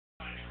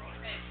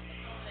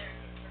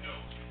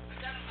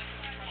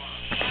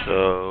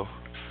So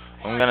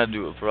I'm gonna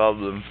do a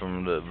problem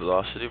from the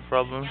velocity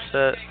problem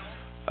set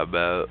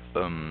about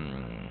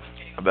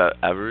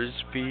average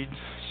speed.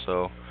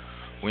 So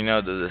we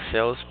know that the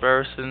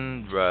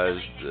salesperson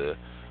drives the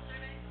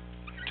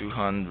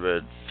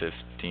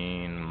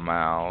 215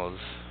 miles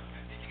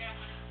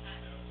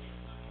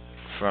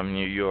from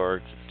New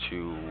York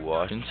to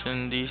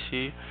Washington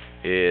D.C.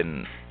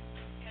 in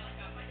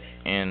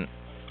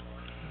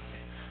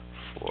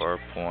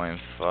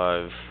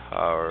 4.5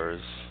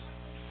 hours.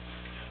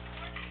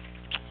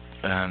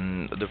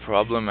 And the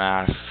problem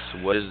asks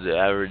what is the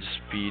average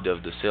speed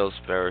of the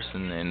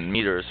salesperson in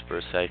meters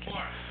per second.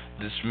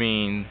 This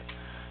mean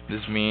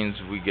this means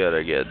we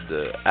gotta get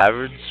the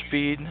average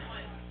speed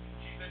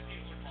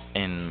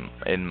in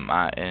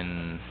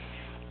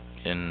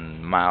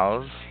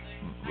miles.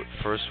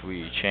 First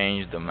we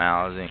change the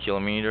miles in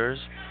kilometers.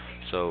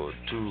 So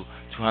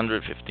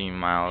 215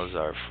 miles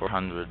are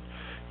 400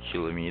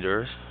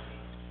 kilometers,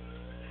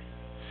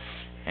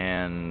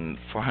 and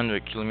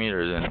 400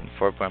 kilometers in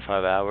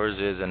 4.5 hours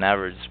is an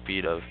average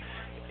speed of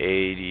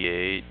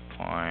 88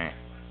 point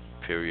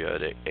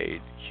periodic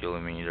 8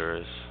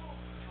 kilometers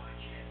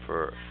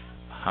per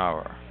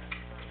hour.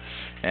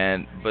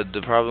 And but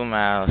the problem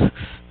asks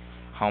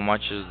how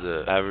much is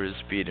the average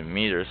speed in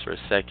meters per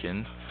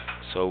second.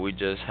 So we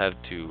just have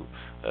to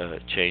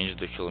change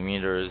the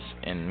kilometers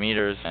in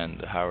meters and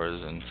the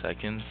hours in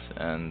seconds,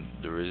 and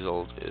the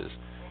result is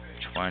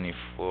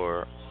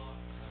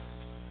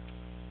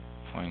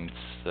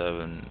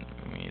 24.7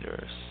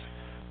 meters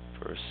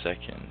per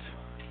second,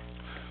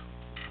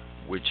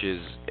 which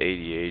is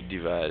 88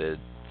 divided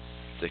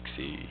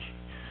 60.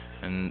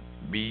 And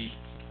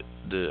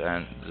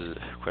the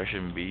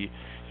question B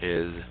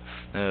is,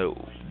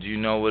 do you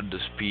know what the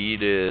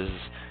speed is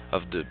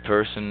of the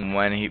person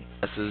when he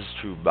passes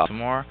through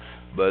Baltimore?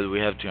 But we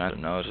have to answer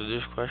no to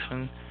this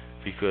question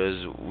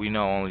because we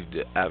know only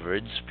the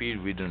average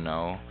speed. We don't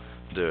know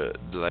the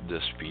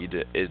speed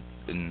it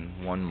in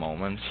one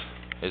moment.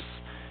 It's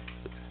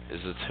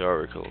a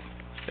theoretical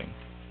thing.